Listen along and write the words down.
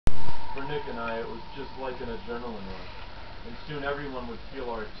For Nick and I, it was just like an adrenaline rush, and soon everyone would feel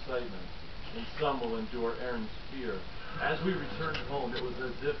our excitement, and some will endure Aaron's fear. As we returned home, it was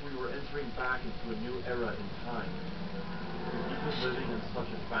as if we were entering back into a new era in time. Do people living in such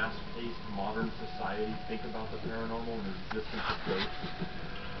a fast-paced, modern society think about the paranormal and the existence of ghosts?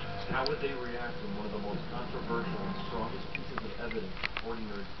 How would they react when one of the most controversial and strongest pieces of evidence supporting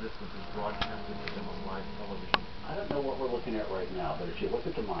their existence is broadcasted to them on live television? I don't know what we're looking at right now, but if you look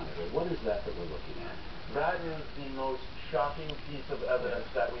at the monitor, what is that we're looking at? That is the most shocking piece of evidence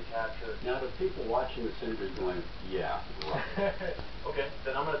that we captured. Now, the people watching this interview going, yeah, right. Okay,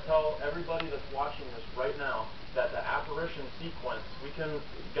 then I'm going to tell everybody that's watching this right now that the apparition sequence, we can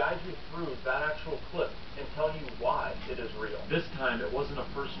guide you through that actual clip and tell you why it is real. This time, it wasn't a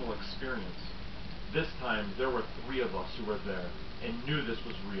personal experience. This time, there were 3 of us who were there and knew this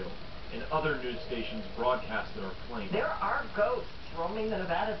was real, and other news stations broadcasted our claim. There are ghosts roaming the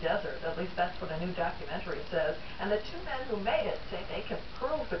Nevada desert. At least that's what a new documentary says. And the 2 men who made it say they can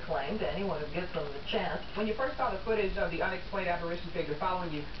prove the claim to anyone who gives them the chance. When you first saw the footage of the unexplained apparition figure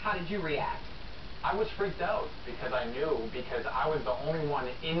following you, how did you react? I was freaked out because I was the only one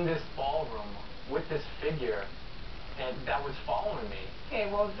in this ballroom with this figure and that was following me. Okay,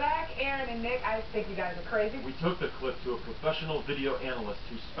 well, Zach, Aaron, and Nick, I think you guys are crazy. We took the clip to a professional video analyst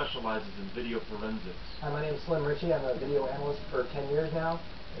who specializes in video forensics. Hi, my name is Slim Ritchie. I'm a video analyst for 10 years now,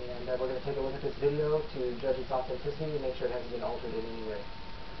 and we're going to take a look at this video to judge its authenticity and make sure it hasn't been altered in any way.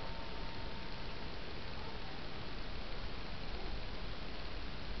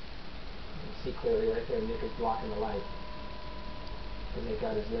 You can see clearly right there, Nick is blocking the light. And Nick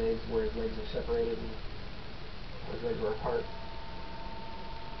got his legs where his legs are separated and his legs are apart.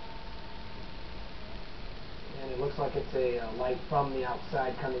 And it looks like it's a light from the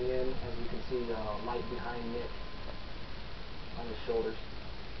outside coming in. As you can see, light behind Nick on his shoulders.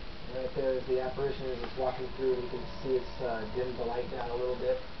 And right there is the apparition as it's walking through. You can see it's dimmed the light down a little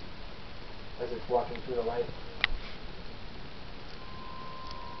bit as it's walking through the light.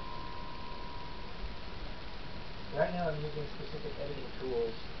 Right now I'm using specific editing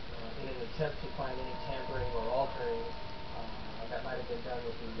tools in an attempt to find any tampering or altering that might have been done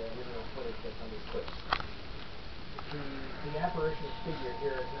with the original footage that's on these clips. The apparition figure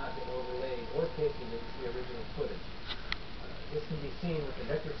here has not been overlaid or pasted into the original footage. This can be seen with the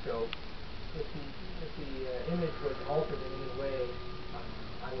vector scope. If the image was altered in any way,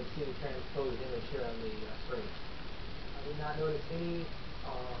 I would see the transposed image here on the screen. I did not notice any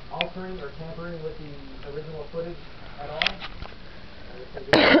altering or tampering with the original footage at all. This is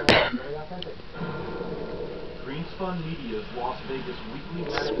very authentic. Greenspun Media's Las Vegas Weekly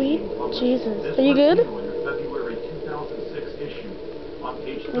Sweet Magazine Jesus. Are you good? in the February 2006 issue. On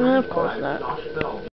page 35, No, of course not. Josh Bell